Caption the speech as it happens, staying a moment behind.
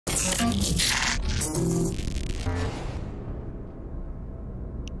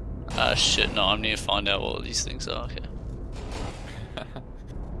Shit, no, I need to find out what these things are, okay.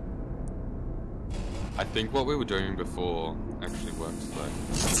 I think what we were doing before actually works though.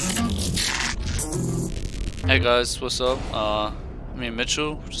 Hey guys, what's up? Me and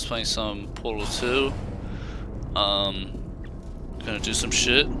Mitchell, we're just playing some Portal 2. Gonna do some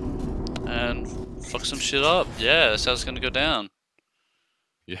shit and fuck some shit up. Yeah, that's how it's gonna go down.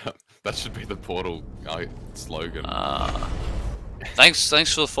 Yeah, that should be the Portal slogan. Thanks for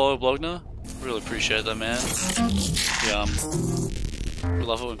the follow, Bloggner. Really appreciate that, man. We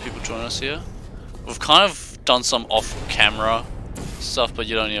love it when people join us here. We've kind of done some off-camera stuff, but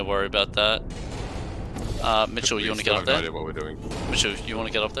you don't need to worry about that. Mitchell, you want to get up there? I have no idea what we're doing. Mitchell, you want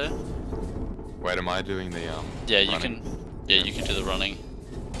to get up there? Wait, am I doing the Yeah, you running? can. Yeah, you can do the running.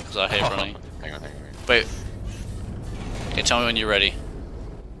 Because I hate running. Hang on. Wait. Okay, tell me when you're ready.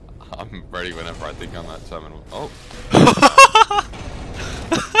 I'm ready whenever I think I'm at terminal. Oh.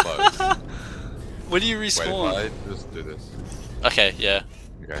 Where do you respawn? Wait, if I just do this. Okay, yeah.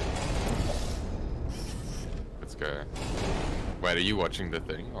 Okay. Let's go. Wait, are you watching the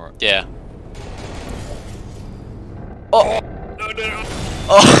thing? Alright. Yeah. Oh! No!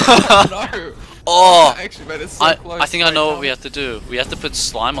 Oh! No! Oh! Actually, man, it's so close. I think I know what we have to do. We have to put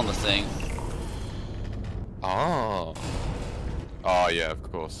slime on the thing. Oh. Oh, yeah, of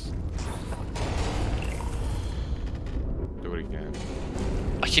course. Do it again.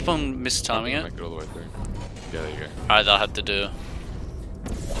 I keep on mistiming it. Make it all the way through. Yeah, there you go. Alright, that I have to do.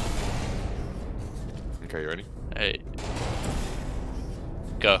 Okay, you ready? Hey.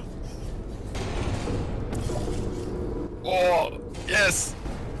 Go. Oh! Yes!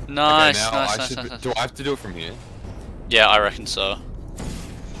 Nice, Okay, now nice. Do I have to do it from here? Yeah, I reckon so.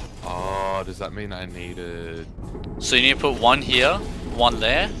 Oh, does that mean I needed... So you need to put one here, one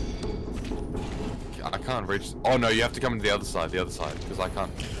there. I can't reach... Oh no, you have to come to the other side, because I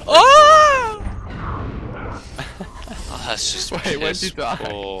can't... Oh! Oh, that's just Wait, where'd you piss die?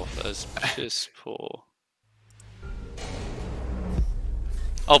 poor. That's piss poor.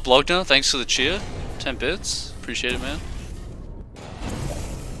 Oh, Bloggner, thanks for the cheer. 10 bits. Appreciate it, man.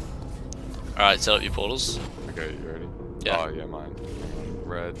 Alright, set up your portals. Okay, you ready? Yeah. Oh yeah, mine.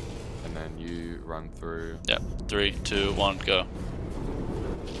 Red, and then you run through. Yeah. 3, 2, 1, go.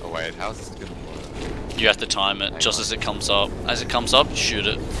 Oh wait, how's this gonna work? You have to time it just as it comes up. As it comes up, shoot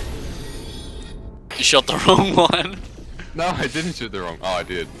it. You shot the wrong one. No, I didn't shoot the wrong. Oh, I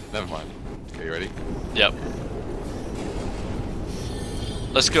did. Never mind. Okay, you ready? Yep.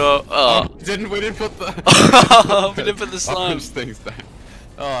 Let's go. We didn't put the. We didn't put the slime. Things down.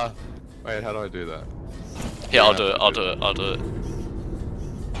 Oh, wait, how do I do that? Yeah, I'll do it.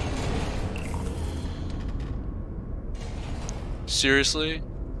 Seriously?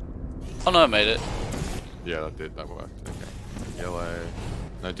 Oh no, I made it. Yeah, that worked. Okay. Yellow.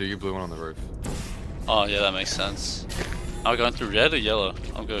 No, do your blue one on the roof. Oh yeah, that makes sense. Are we going through red or yellow?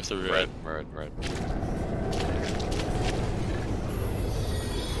 I'll go through red. Red.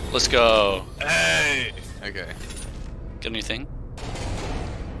 Let's go. Hey! Okay. Get anything?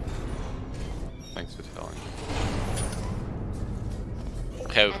 Thanks for telling.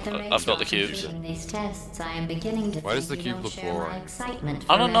 Okay, I've got the cubes. Why does the cube look boring?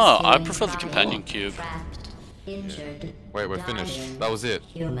 I don't know, I prefer the companion cube. Yeah. Wait, we're finished. That was it.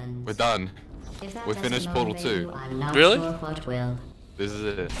 We're done. We finished Portal 2. Really? This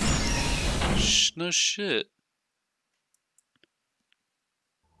is it. Shh, no shit.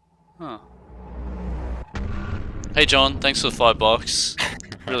 Huh. Hey John, thanks for the $5.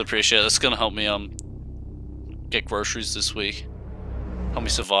 Really appreciate it. That's gonna help me get groceries this week. Help me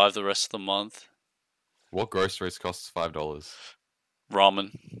survive the rest of the month. What groceries costs $5?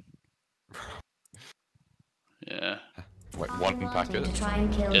 Ramen. Yeah. Wait, one packet?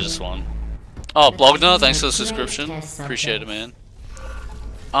 Yeah, just one. Oh, Bloggner, thanks for the subscription. Appreciate it, man.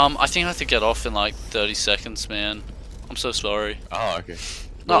 I think I have to get off in like 30 seconds, man. I'm so sorry. Oh, okay.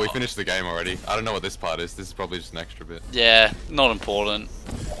 Well, we finished the game already. I don't know what this part is. This is probably just an extra bit. Yeah, not important.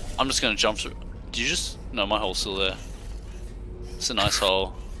 I'm just gonna jump through. Do you just... No, my hole's still there. It's a nice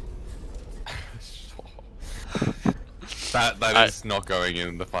hole. That is not going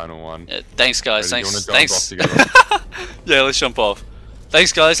in the final one. Yeah, thanks guys, Ready? thanks. You wanna jump off together? Yeah, let's jump off.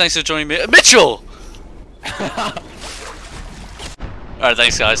 Thanks guys, thanks for joining me. Mitchell! Alright,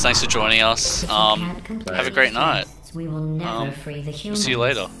 thanks guys, thanks for joining us. Have a great night. We'll see you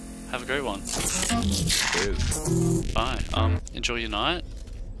later. Have a great one. Cheers. Bye. Enjoy your night.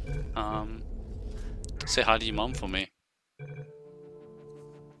 Say hi to your mum for me.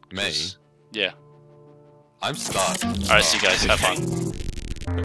 Me? Yeah. I'm stuck. Alright, see you guys. Have fun.